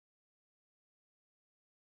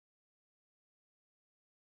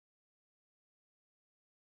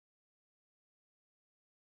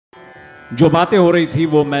जो बातें हो रही थी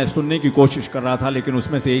वो मैं सुनने की कोशिश कर रहा था, लेकिन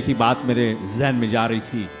उसमें से एक ही बात मेरे जहन में जा रही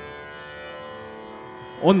थी।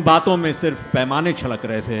 उन बातों में सिर्फ पैमाने छलक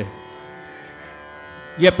रहे थे।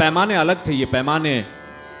 ये पैमाने अलग थे, ये पैमाने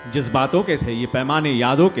जज्बातों के थे, ये पैमाने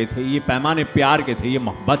यादों के थे, ये पैमाने प्यार के थे, ये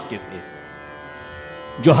मोहब्बत के थे,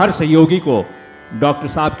 जो हर सहयोगी को डॉक्टर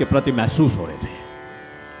साहब के प्रति महसूस हो रहे थे।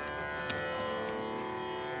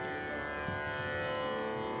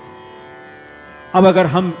 अब अगर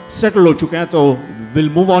हम सेटल हो चुके हैं तो will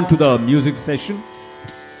move on to the music session.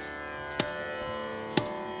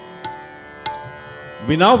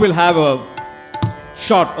 We now will have a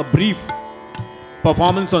brief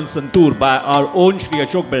performance on Santoor by our own Shri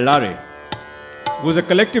Ashok Bellare, who was a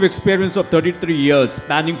collective experience of 33 years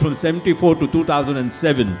spanning from 74 to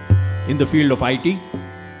 2007 in the field of IT.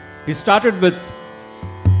 He started with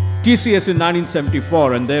TCS in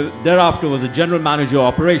 1974 and thereafter was a general manager of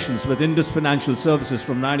operations with Indus Financial Services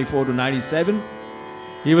from 94 to 97.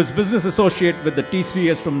 He was business associate with the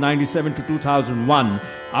TCS from 97 to 2001,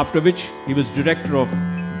 after which he was director of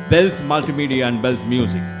Bell's Multimedia and Bell's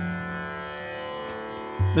Music.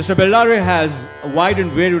 Mr. Bellare has a wide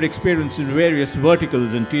and varied experience in various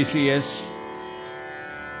verticals in TCS.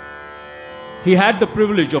 He had the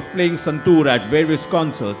privilege of playing Santoor at various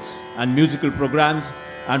concerts and musical programs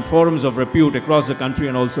and forums of repute across the country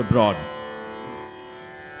and also abroad.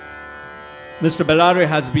 Mr. Bellare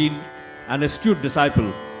has been an astute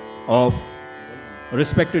disciple of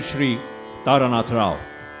respected Shri MUMBAI.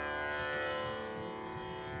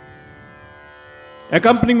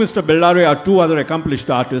 Accompanying Mr. Bellare are two other accomplished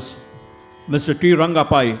artists, Mr. T.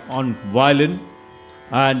 Rangapai on violin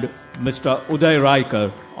and Mr. Uday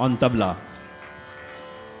Raikar on tabla.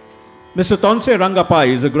 Mr. Tonse Rangapai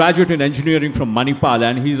is a graduate in engineering from Manipal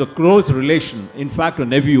and he is a close relation, in fact a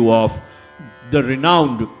nephew of the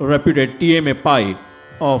renowned, reputed TMA Pai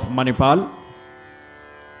of Manipal.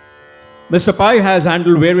 Mr. Pai has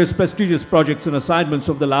handled various prestigious projects and assignments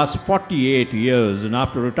of the last 48 years, and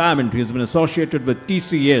after retirement he has been associated with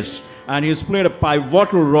TCS and he has played a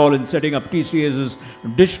pivotal role in setting up TCS's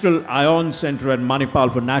Digital Ion Center at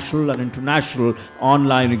Manipal for national and international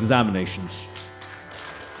online examinations.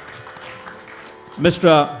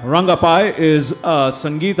 Mr. Rangapai is a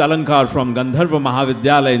Sangeet Alankar from Gandharva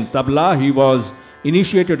Mahavidyalaya in Tabla. He was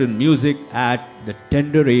initiated in music at the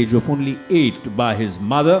tender age of only 8 by his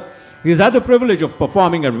mother. He has had the privilege of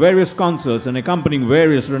performing at various concerts and accompanying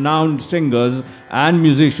various renowned singers and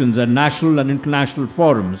musicians at national and international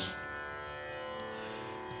forums.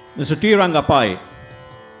 Mr. T. Rangapai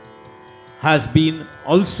has been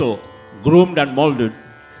also groomed and molded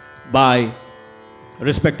by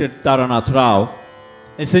respected Taranath Rao,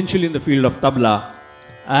 essentially in the field of tabla,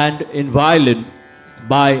 and in violin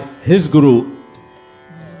by his guru,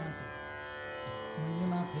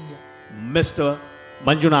 Mr.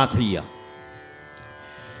 Manjunathaiya.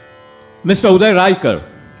 Mr. Uday Raikar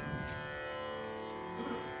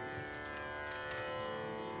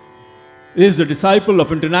is the disciple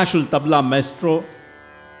of international tabla maestro,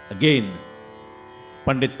 again,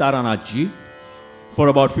 Pandit Taranath Ji, for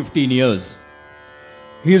about 15 years.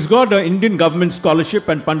 He has got an Indian government scholarship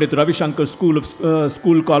and Pandit Ravi Shankar School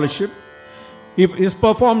scholarship. He has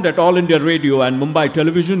performed at All India Radio and Mumbai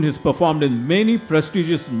Television. He has performed in many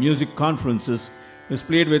prestigious music conferences. He has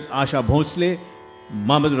played with Asha Bhosle,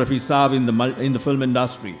 Mohammad Rafi Saab in the film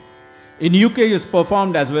industry. In UK, he has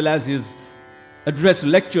performed as well as he has addressed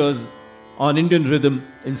lectures on Indian rhythm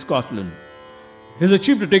in Scotland. He has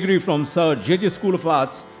achieved a degree from Sir J.J. School of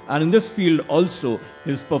Arts, and in this field also he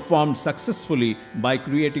has performed successfully by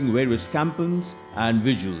creating various campaigns and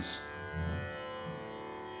visuals.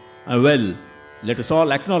 And well, let us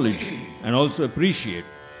all acknowledge and also appreciate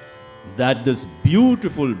that this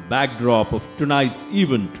beautiful backdrop of tonight's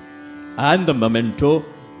event and the memento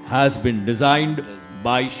has been designed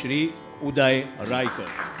by Shri Uday Raikar.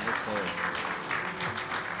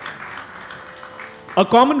 A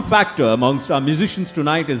common factor amongst our musicians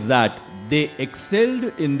tonight is that they excelled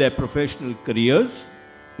in their professional careers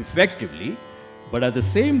effectively, but at the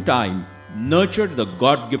same time nurtured the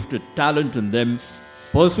God-gifted talent in them,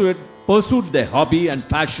 pursued their hobby and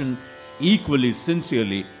passion equally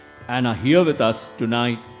sincerely, and are here with us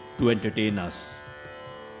tonight to entertain us.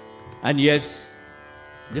 And yes,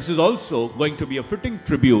 this is also going to be a fitting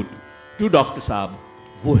tribute to Dr. Saab,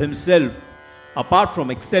 who himself, apart from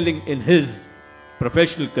excelling in his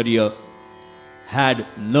professional career, had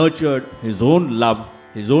nurtured his own love,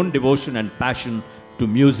 his own devotion and passion to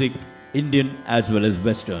music, Indian as well as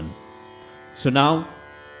Western. So now,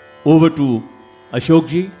 over to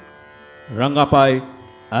Ashokji, Rangapai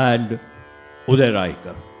and Uday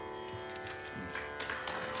Raikar.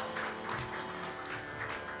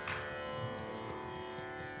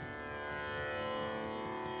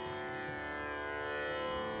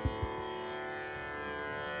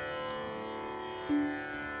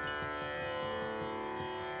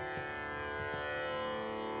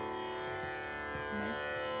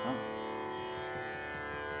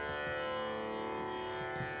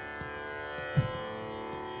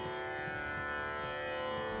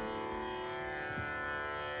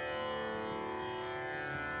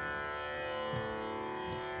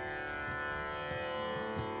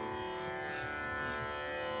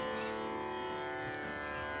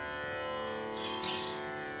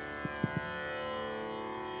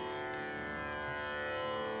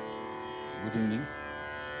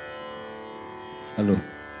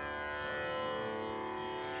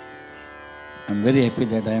 I'm very happy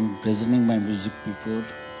that I am presenting my music before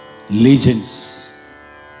legends.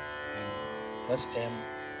 And first time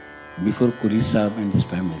before Kohli Sahab and his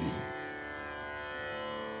family.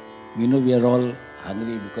 We know we are all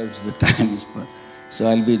hungry because the time is past. So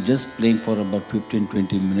I'll be just playing for about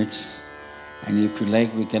 15-20 minutes. And if you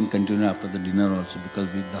like, we can continue after the dinner also, because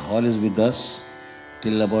the hall is with us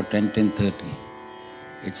till about 10:30.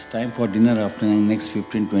 It's time for dinner after the next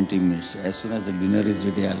 15-20 minutes. As soon as the dinner is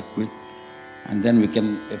ready, I'll quit. And then we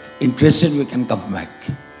can, if interested, we can come back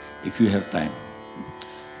if you have time.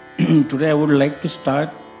 Today I would like to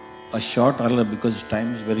start a short ala because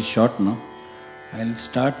time is very short now. I'll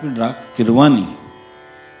start with Rag Kirwani.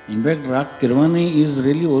 In fact, Rag Kirwani is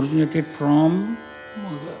really originated from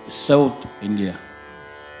South India.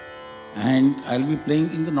 And I'll be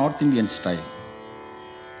playing in the North Indian style.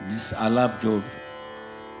 This is Alap Jod.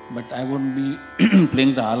 But I won't be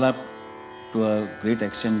playing the Alap to a great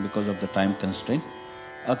extent because of the time constraint.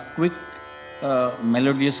 A quick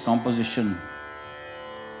melodious composition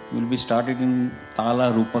will be started in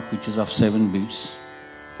Tala Rupak, which is of 7 beats,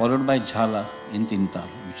 followed by Jhala in Tintal,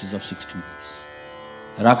 which is of 16 beats.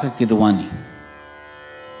 Rag Kirwani.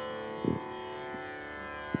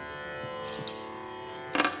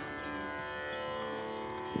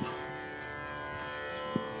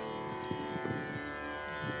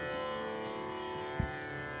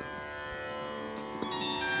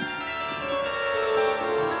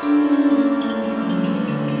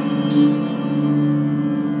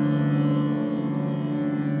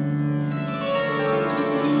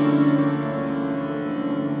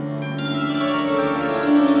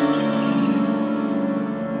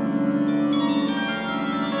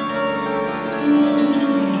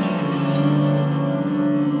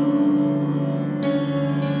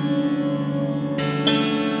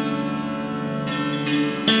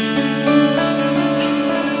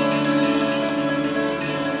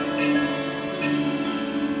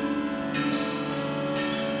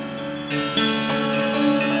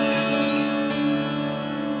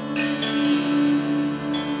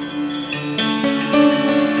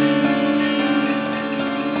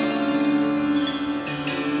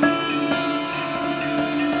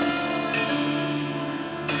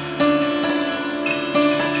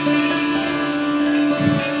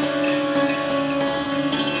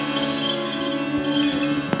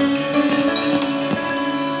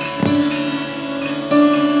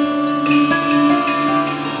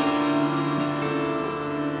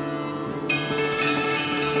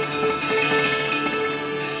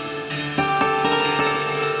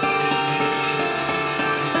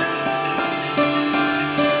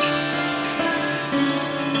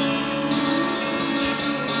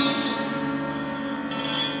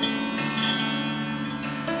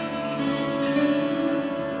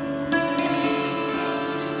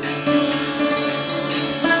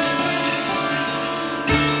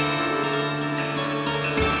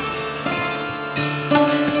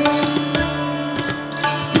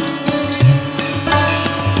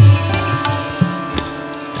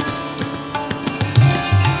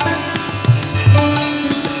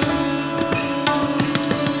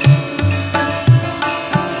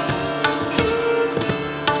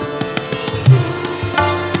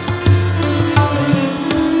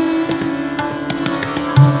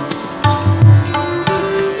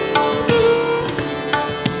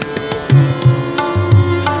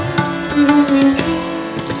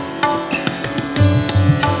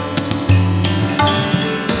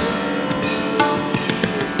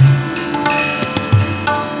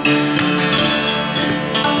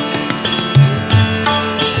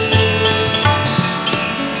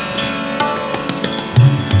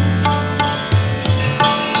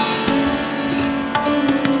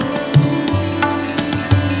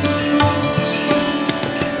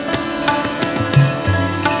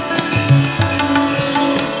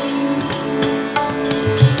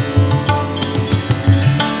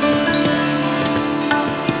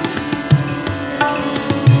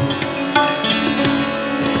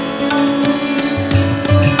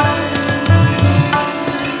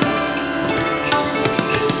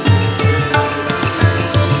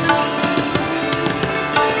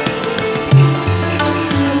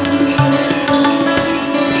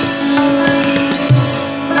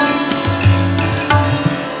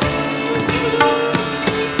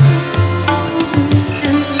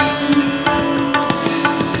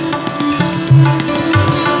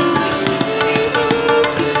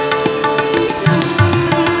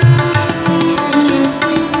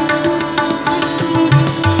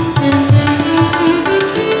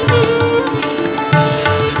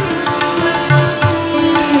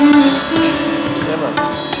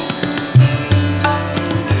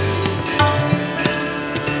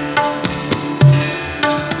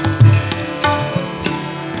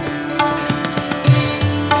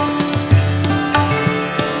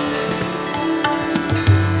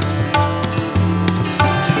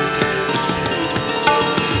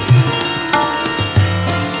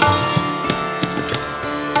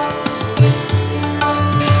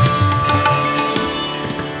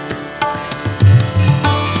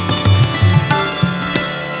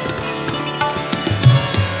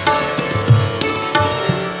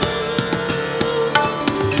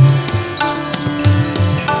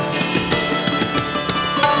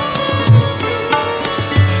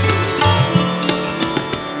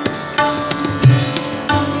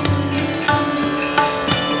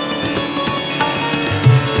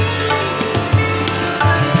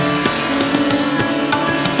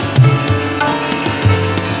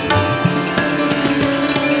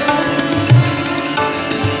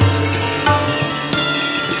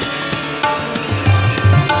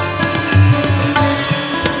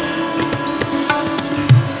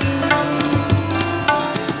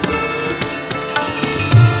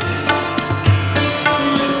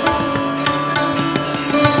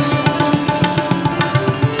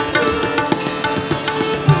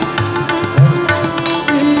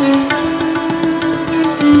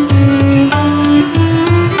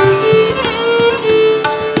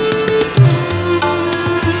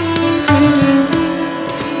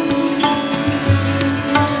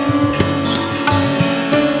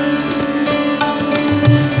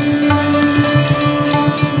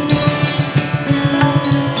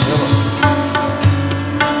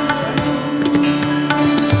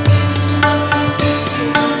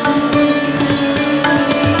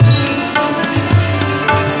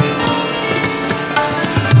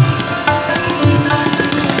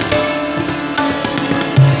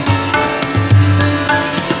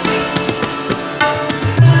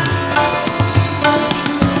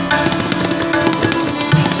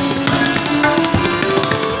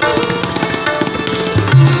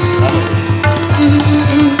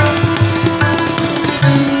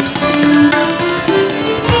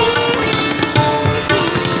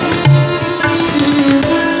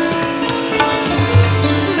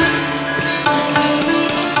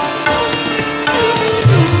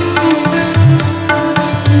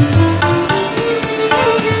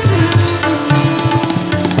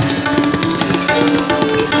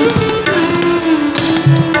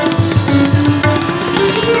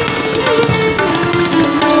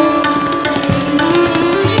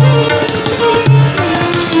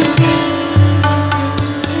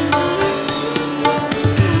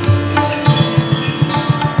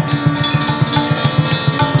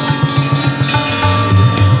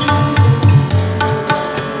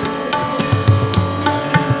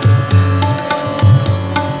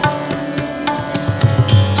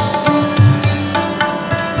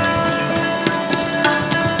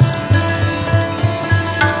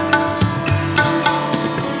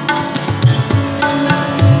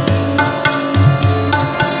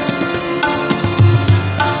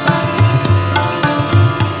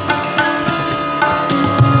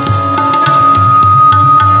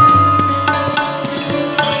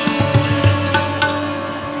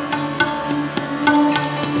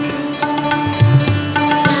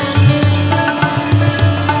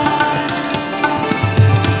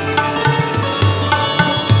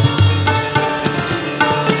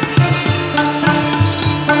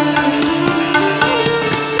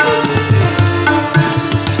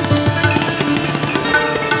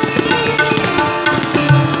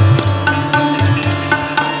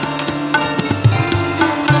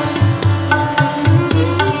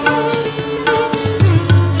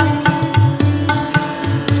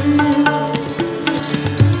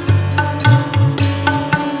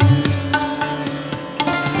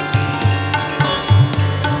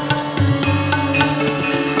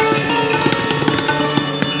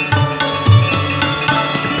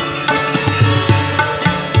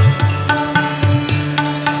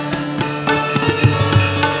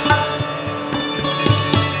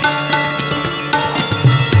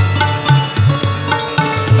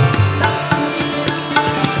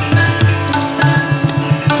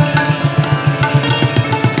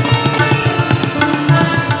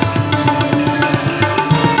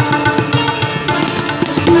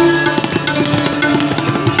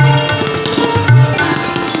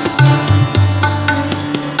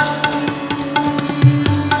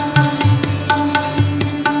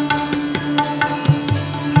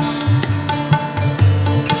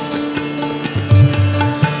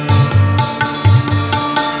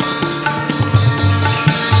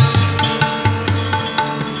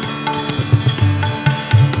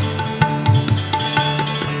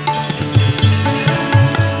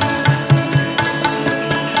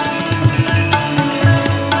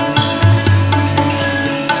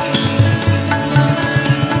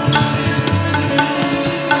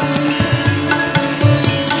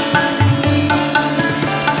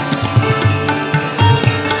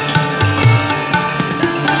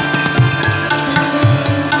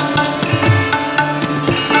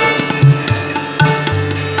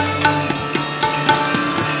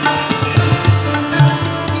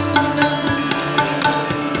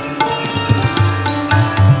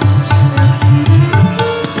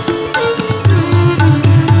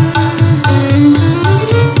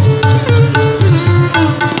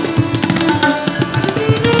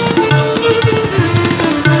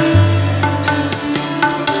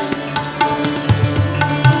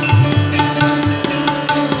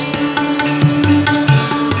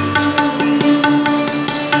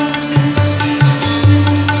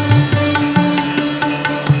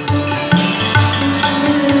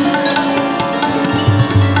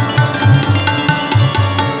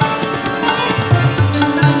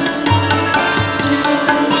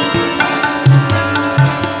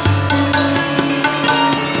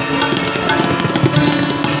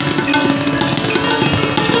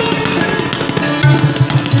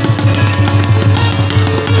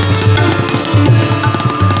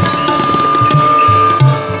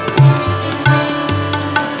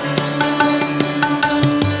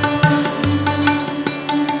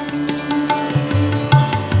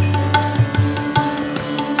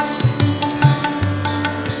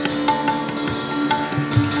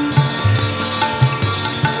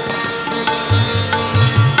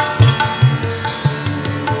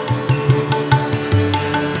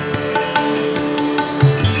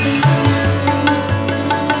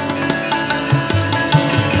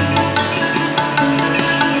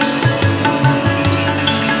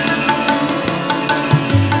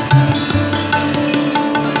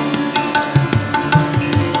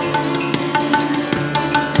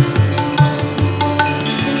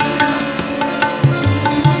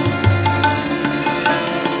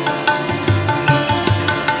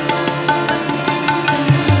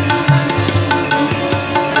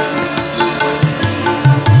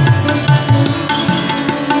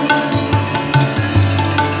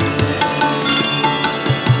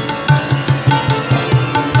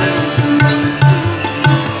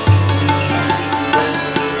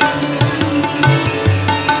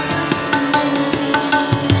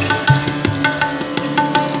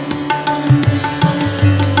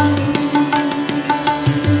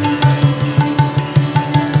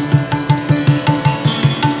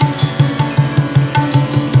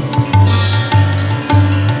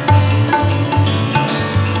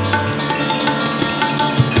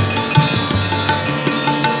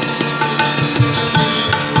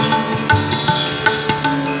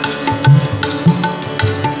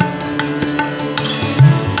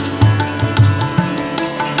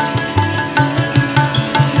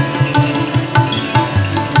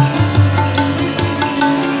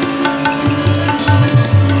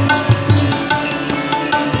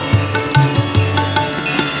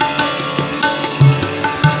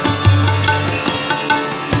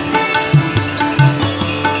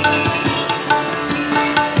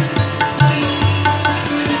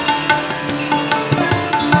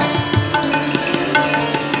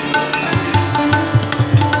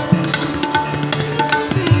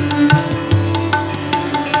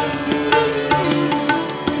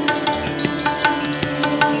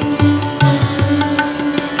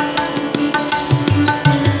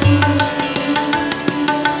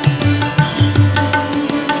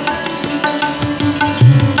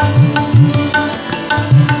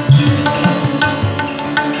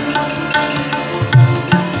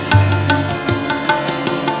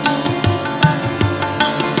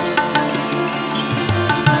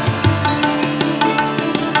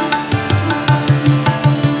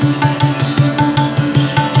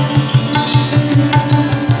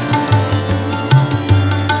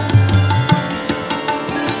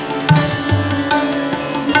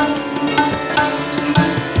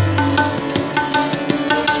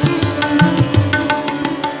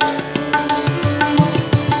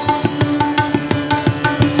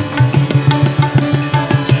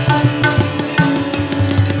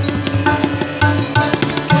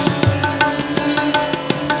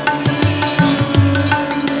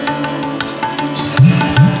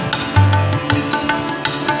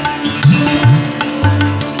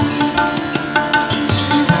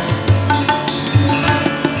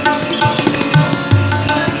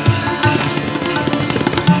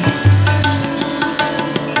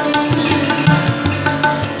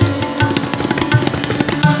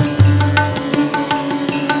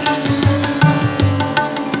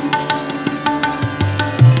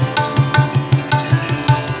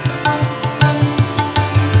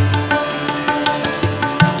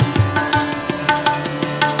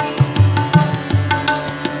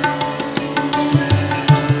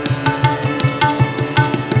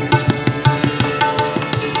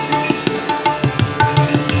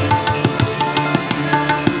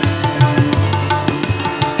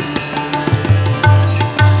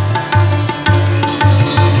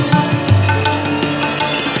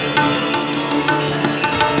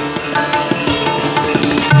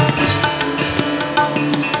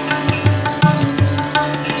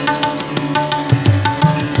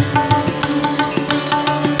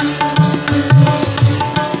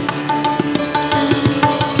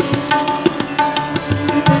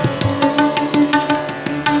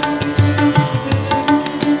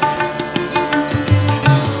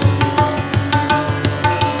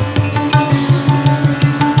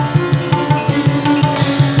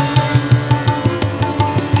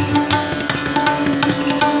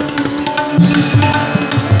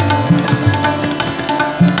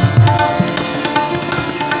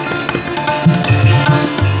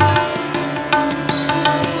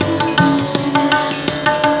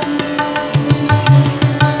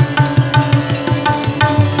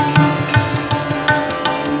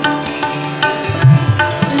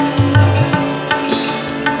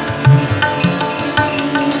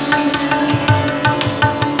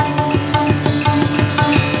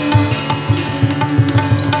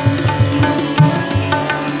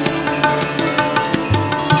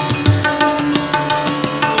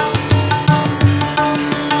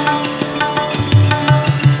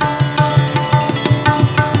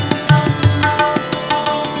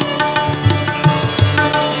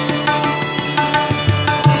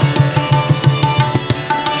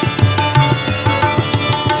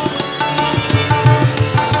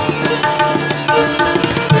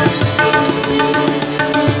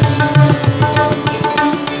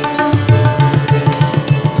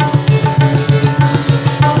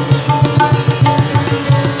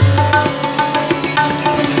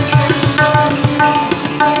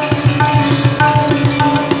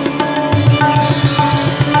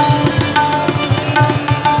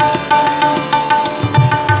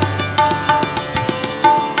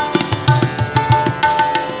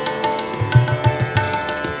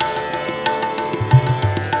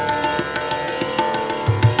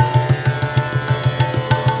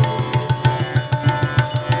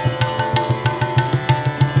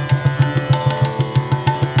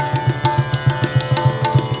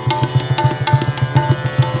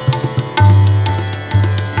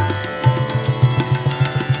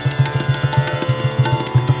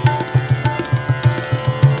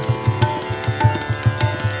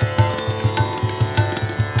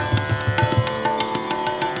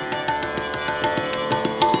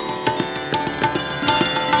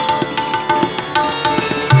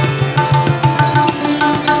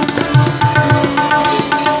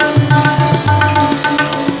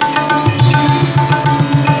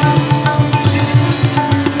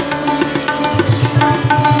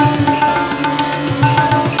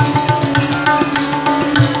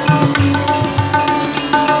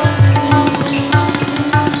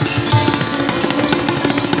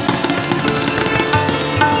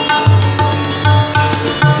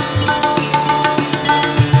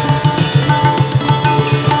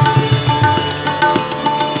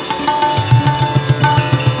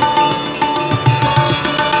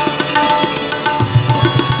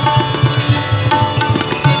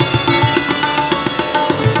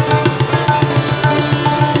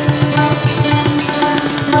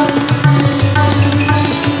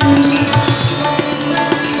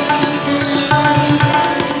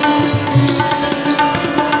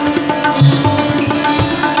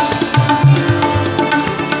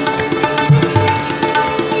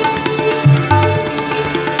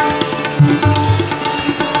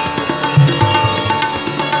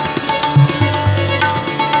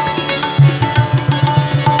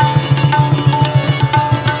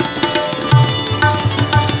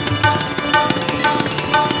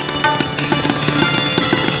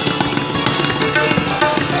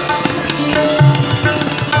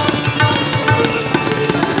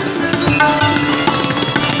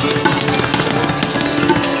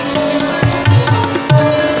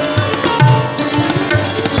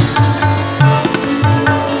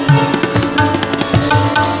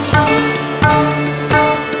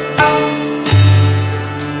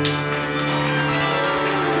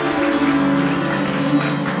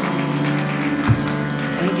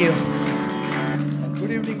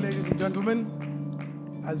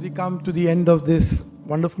 As we come to the end of this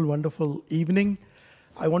wonderful, wonderful evening,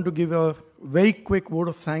 I want to give a very quick word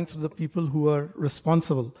of thanks to the people who are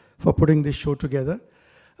responsible for putting this show together.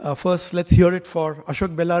 First, let's hear it for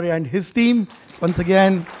Ashok Bellare and his team. Once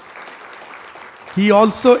again, he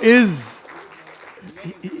also is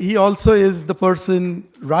the person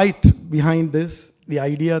right behind this, the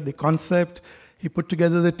idea, the concept. He put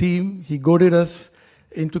together the team. He goaded us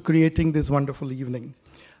into creating this wonderful evening.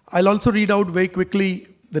 I'll also read out very quickly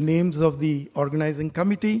the names of the organizing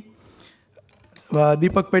committee.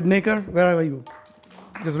 Deepak Pednekar, where are you?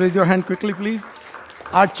 Just raise your hand quickly, please.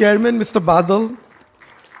 Our chairman, Mr. Badal.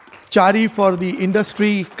 Chari for the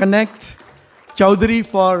Industry Connect. Chowdhury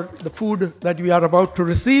for the food that we are about to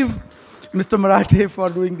receive. Mr. Marathe for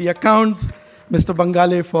doing the accounts. Mr.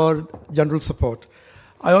 Bangale for general support.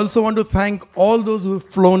 I also want to thank all those who have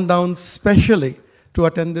flown down specially to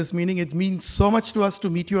attend this meeting. It means so much to us to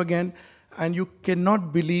meet you again, and you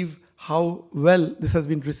cannot believe how well this has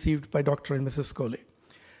been received by Dr. and Mrs. Kohli.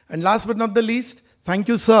 And last but not the least, thank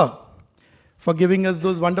you, sir, for giving us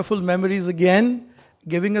those wonderful memories again,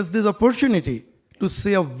 giving us this opportunity to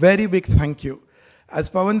say a very big thank you. As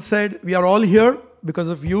Pawan said, we are all here because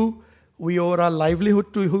of you. We owe our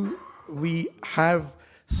livelihood to you. We have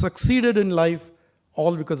succeeded in life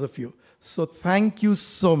all because of you. So thank you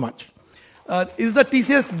so much. Is the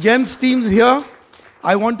TCS GEMS teams here?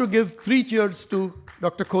 I want to give 3 cheers to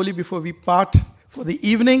Dr. Kohli before we part for the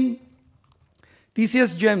evening.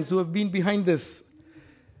 TCS GEMS who have been behind this,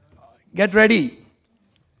 get ready.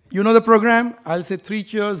 You know the program? I'll say 3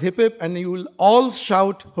 cheers, hip hip, and you will all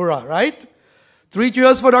shout hurrah, right? 3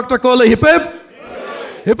 cheers for Dr. Kohli, hip hip,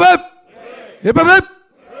 hip hip, hip hip, hip.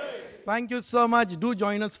 Thank you so much. Do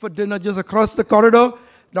join us for dinner just across the corridor.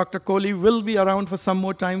 Dr. Kohli will be around for some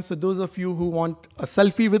more time, so those of you who want a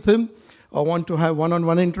selfie with him or want to have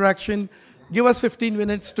one-on-one interaction, give us 15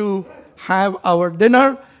 minutes to have our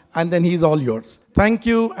dinner, and then he's all yours. Thank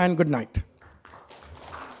you and good night.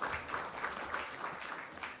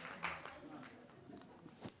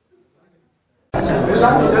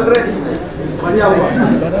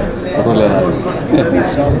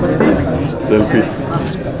 Selfie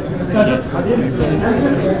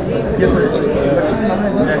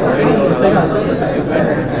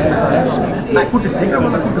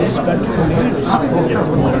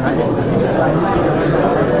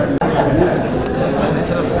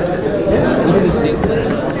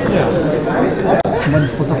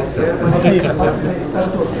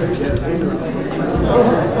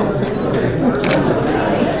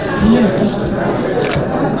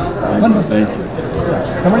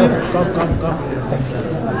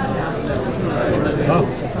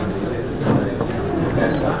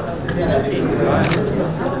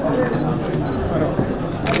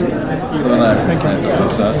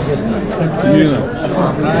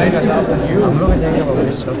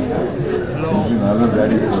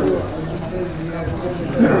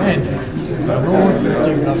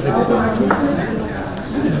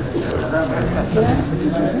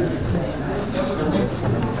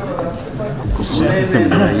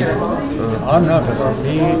honor for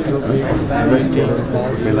me to be waiting for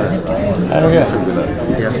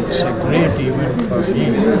It's a great event for me.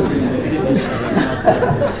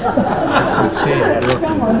 To say hello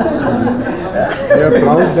to you. We are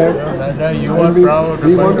proud that You are proud.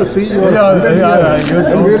 we want to see your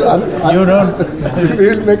You don't. we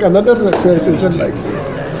will make another session like this.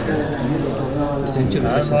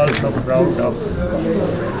 I'm also proud of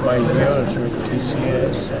my years with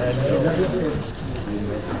TCS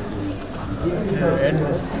and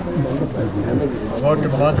about a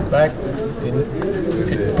month back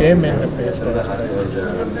it came in the paper that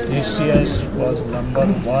TCS was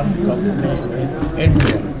 #1 company in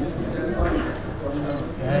India.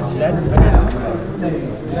 And that meant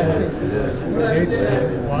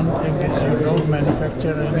one thing is you don't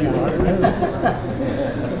manufacture any hardware,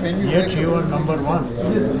 yet you are #1.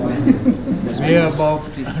 Way above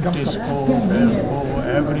Tisco, Belco,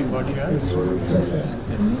 everybody else.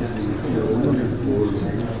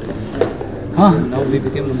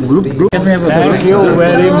 Thank you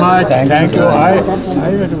very much. Thank you. I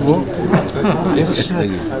had to go.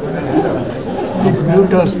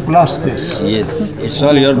 Computers plus this. Yes, it's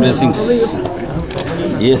all your blessings.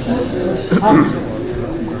 Yes.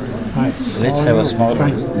 Let's have a small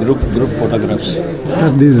group photographs.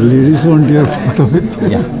 These ladies want your photo with you.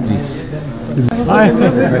 Yeah, please. Hi.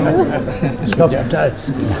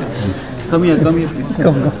 Come here, please.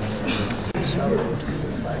 Come.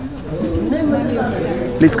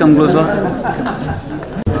 Please come closer.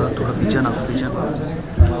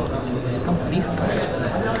 Come, please.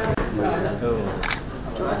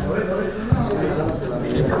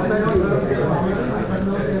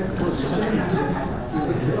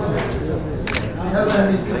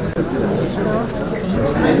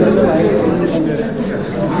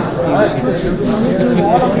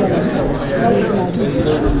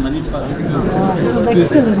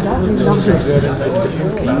 Excellent, we loved it.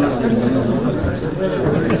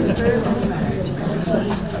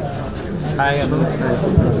 Hi,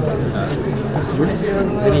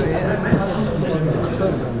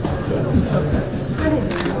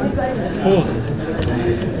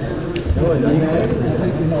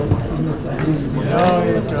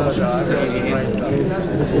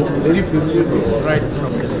 Very familiar, right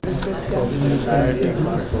from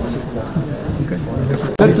Let's move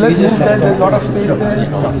there. There's a lot of space there.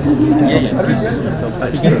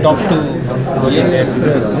 you can talk to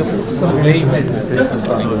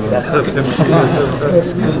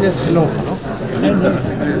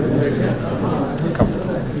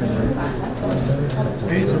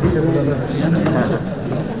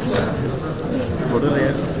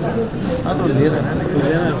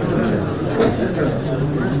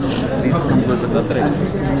Please come closer.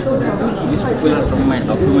 These people are from my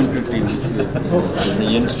documentary team. The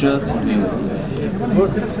youngster.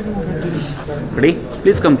 Ready?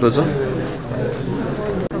 Please come closer.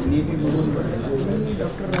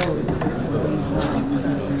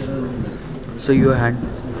 So your hand.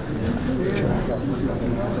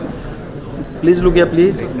 Please look here,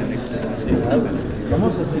 please.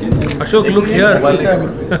 Ashok, look here.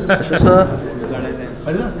 Ashok, sir.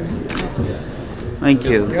 Thank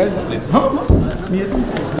you.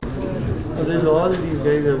 All these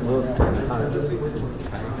guys have worked hard.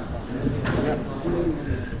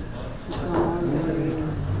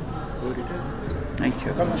 Thank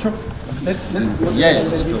you. Let's go. Yeah,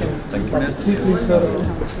 let's go. Thank you. Please, sir.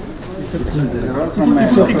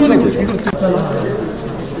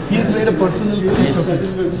 He has made a personal sketch of it.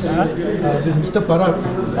 This Mr. Parag,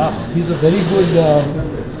 he's a very good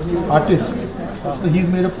artist. So he's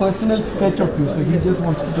made a personal sketch of you. So he just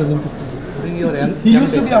wants to present it to you. bring your young. He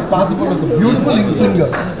used to be our passport, was a beautiful singer.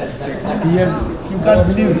 You can't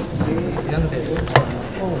believe it.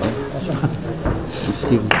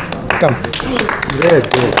 Come. Great.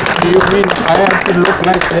 Do you mean I have to look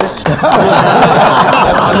like this?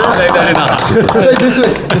 This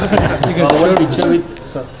way. One picture with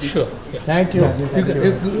sir. Sure. Thank you.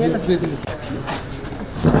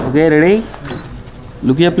 Okay, ready?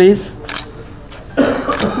 Look here, please.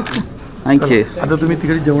 Thank you. आता तुम्ही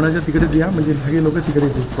तिकडे जेवणाच्या तिकडे या म्हणजे सगळे लोक तिकडे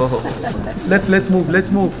let's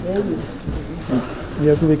move we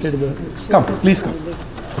have to vacate the come please come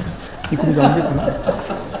इकडून जाऊन दे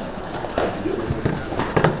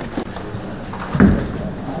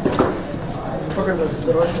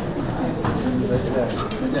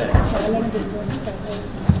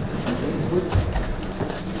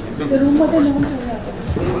तुम्ही रूम मध्ये नेऊन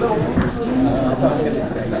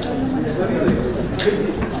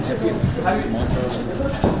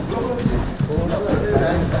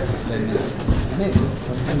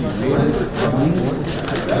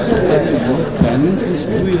Planning is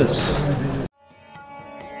 2 years.